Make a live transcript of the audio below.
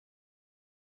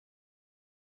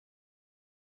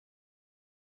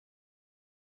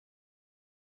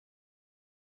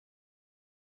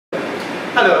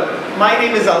Hello, my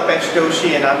name is Alpesh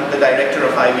Doshi and I'm the Director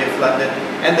of IVF London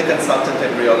and the Consultant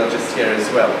Embryologist here as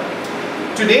well.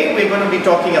 Today we're going to be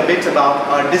talking a bit about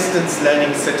our distance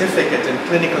learning certificate in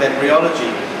clinical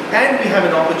embryology, and we have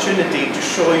an opportunity to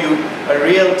show you a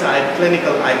real-time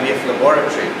clinical IVF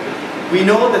laboratory. We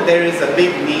know that there is a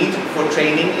big need for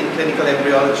training in clinical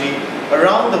embryology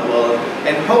around the world,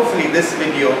 and hopefully this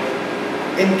video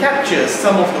captures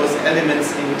some of those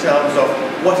elements in terms of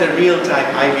what a real-time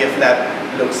IVF lab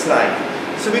looks like.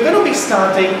 So we're going to be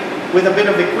starting with a bit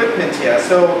of equipment here.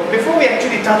 So before we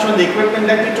actually touch on the equipment,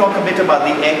 let me talk a bit about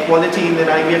the air quality in an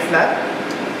IVF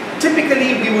lab.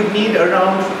 Typically we would need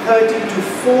around 30 to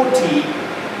 40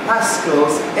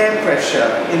 pascals air pressure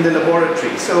in the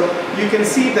laboratory. So you can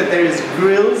see that there is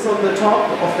grills on the top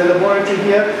of the laboratory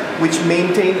here which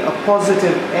maintain a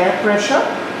positive air pressure.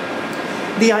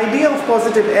 The idea of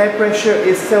positive air pressure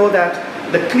is so that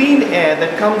the clean air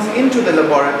that comes into the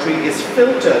laboratory is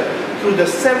filtered through the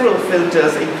several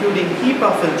filters, including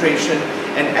HEPA filtration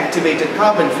and activated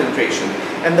carbon filtration.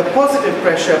 And the positive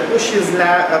pressure pushes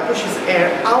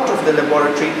air out of the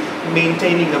laboratory,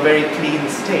 maintaining a very clean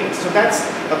state. So that's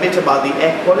a bit about the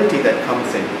air quality that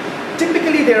comes in.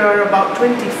 Typically there are about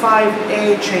 25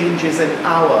 air changes an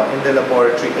hour in the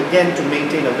laboratory, again to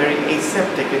maintain a very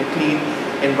aseptic and clean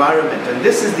environment. And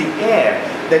this is the air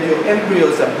that your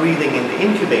embryos are breathing in the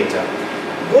incubator.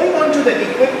 Going on to the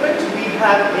equipment, we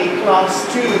have a class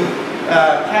 2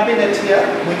 cabinet here,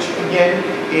 which again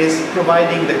is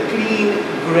providing the clean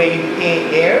grade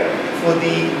A air for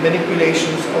the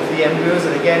manipulations of the embryos.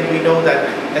 And again, we know that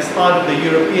as part of the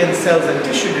European cells and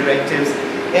tissue directives,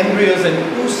 embryos and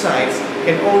oocytes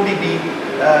can only be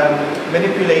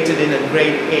manipulated in a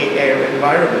grade A air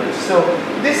environment. So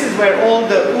this is where all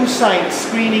the oocyte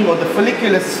screening or the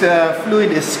follicular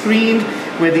fluid is screened,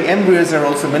 where the embryos are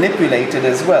also manipulated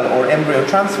as well, or embryo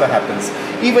transfer happens.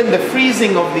 Even the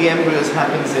freezing of the embryos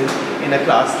happens in a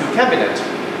class 2 cabinet.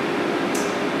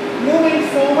 Moving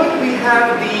forward, we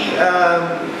have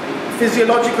the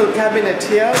physiological cabinet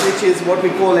here, which is what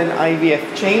we call an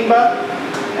IVF chamber.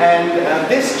 And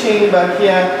this chamber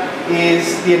here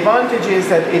is, the advantage is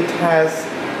that it has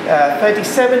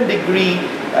 37-degree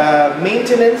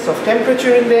maintenance of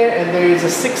temperature in there, and there is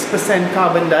a 6%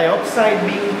 carbon dioxide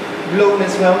being blown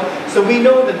as well. So we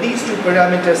know that these two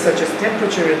parameters such as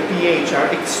temperature and pH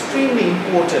are extremely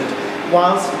important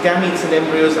whilst gametes and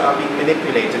embryos are being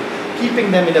manipulated, keeping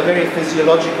them in a very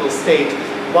physiological state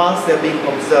whilst they're being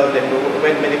observed and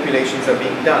when manipulations are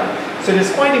being done. So it is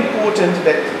quite important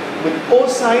that with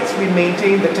oocytes we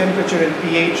maintain the temperature and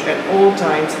pH at all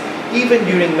times, even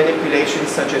during manipulations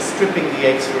such as stripping the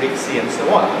eggs for ICSI and so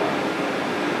on.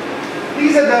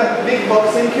 These are the big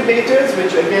box incubators,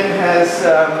 which again has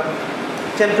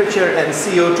temperature and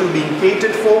CO2 being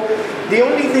catered for. The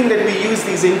only thing that we use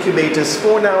these incubators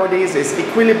for nowadays is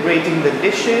equilibrating the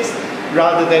dishes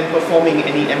rather than performing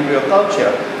any embryo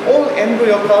culture. All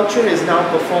embryo culture is now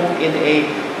performed in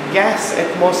a gas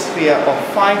atmosphere of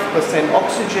 5%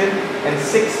 oxygen and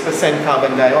 6%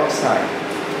 carbon dioxide.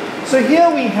 So here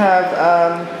we have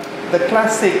the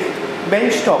classic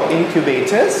benchtop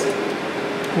incubators,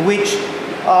 which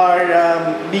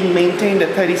are being maintained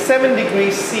at 37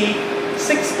 degrees C,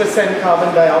 6%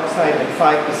 carbon dioxide and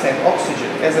 5%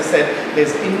 oxygen. As I said,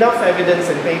 there's enough evidence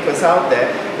and papers out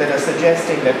there that are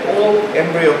suggesting that all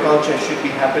embryo culture should be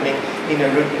happening in a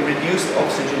reduced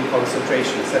oxygen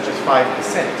concentration, such as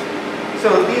 5%.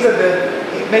 So these are the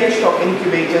benchtop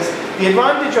incubators. The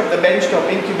advantage of the benchtop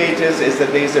incubators is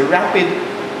that there is a rapid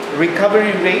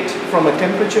recovery rate from a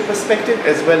temperature perspective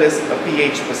as well as a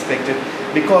pH perspective,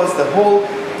 because the whole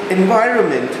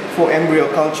environment for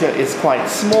embryo culture is quite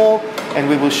small, and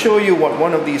we will show you what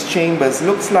one of these chambers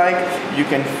looks like. You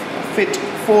can fit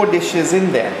 4 dishes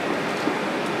in there.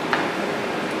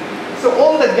 So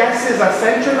all the gases are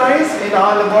centralized in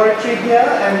our laboratory here,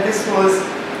 and this was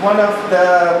one of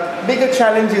the bigger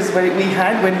challenges we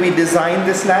had when we designed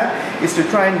this lab, is to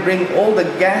try and bring all the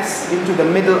gas into the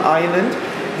middle island.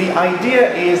 The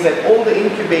idea is that all the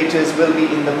incubators will be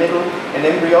in the middle, and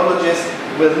embryologists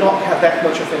will not have that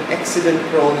much of an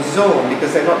accident-prone zone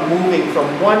because they're not moving from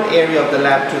one area of the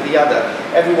lab to the other.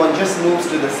 Everyone just moves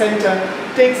to the center,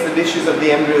 takes the dishes of the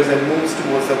embryos and moves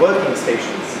towards the working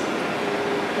stations.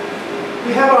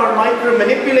 We have our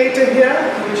micromanipulator here,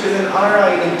 which is an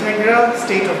RI Integra,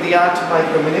 state-of-the-art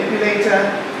micromanipulator.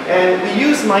 And we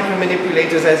use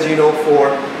micromanipulators, as you know,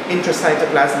 for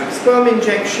intracytoplasmic sperm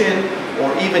injection or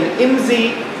even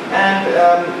IMSI, and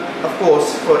of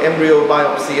course for embryo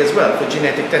biopsy as well, for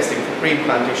genetic testing, for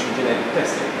preimplantation genetic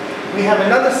testing. We have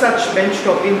another such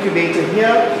benchtop incubator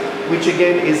here, which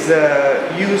again is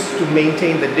used to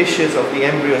maintain the dishes of the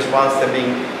embryos whilst they're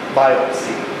being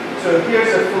biopsied. So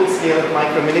here's a full-scale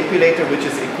micromanipulator which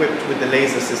is equipped with the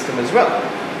laser system as well.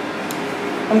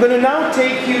 I'm going to now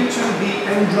take you to the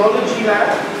embryology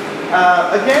lab.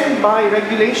 Again, by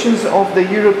regulations of the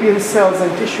European Cells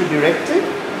and Tissue Directive,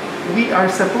 we are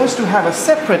supposed to have a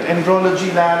separate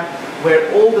embryology lab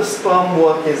where all the sperm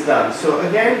work is done. So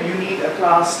again, you need a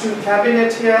class 2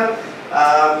 cabinet here,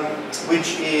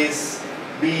 which is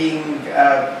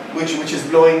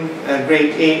blowing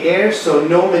grade A air, so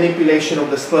no manipulation of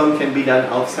the sperm can be done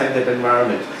outside that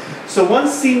environment. So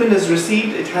once semen is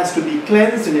received, it has to be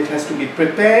cleansed and it has to be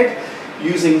prepared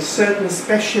using certain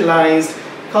specialized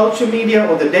culture media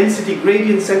or the density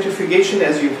gradient centrifugation,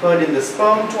 as you've heard in the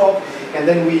sperm talk, and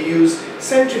then we use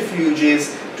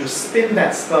centrifuges to spin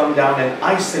that sperm down and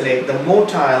isolate the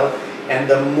motile and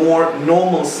the more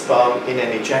normal sperm in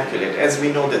an ejaculate. As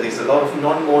we know that there's a lot of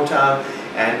non-motile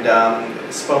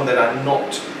and sperm that are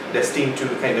not destined to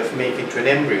kind of make into an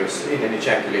embryo in an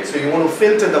ejaculate. So you want to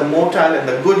filter the motile and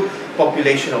the good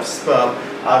population of sperm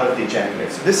out of the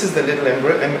ejaculate. So this is the little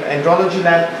embryology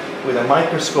lab with a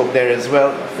microscope there as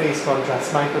well, a phase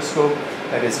contrast microscope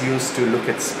that is used to look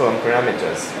at sperm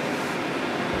parameters.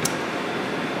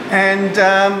 And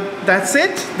that's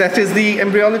it. That is the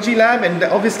embryology lab, and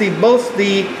obviously both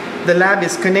the lab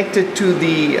is connected to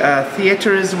the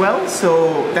theater as well,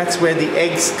 so that's where the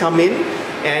eggs come in,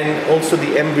 and also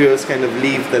the embryos kind of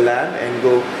leave the lab and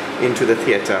go into the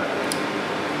theater.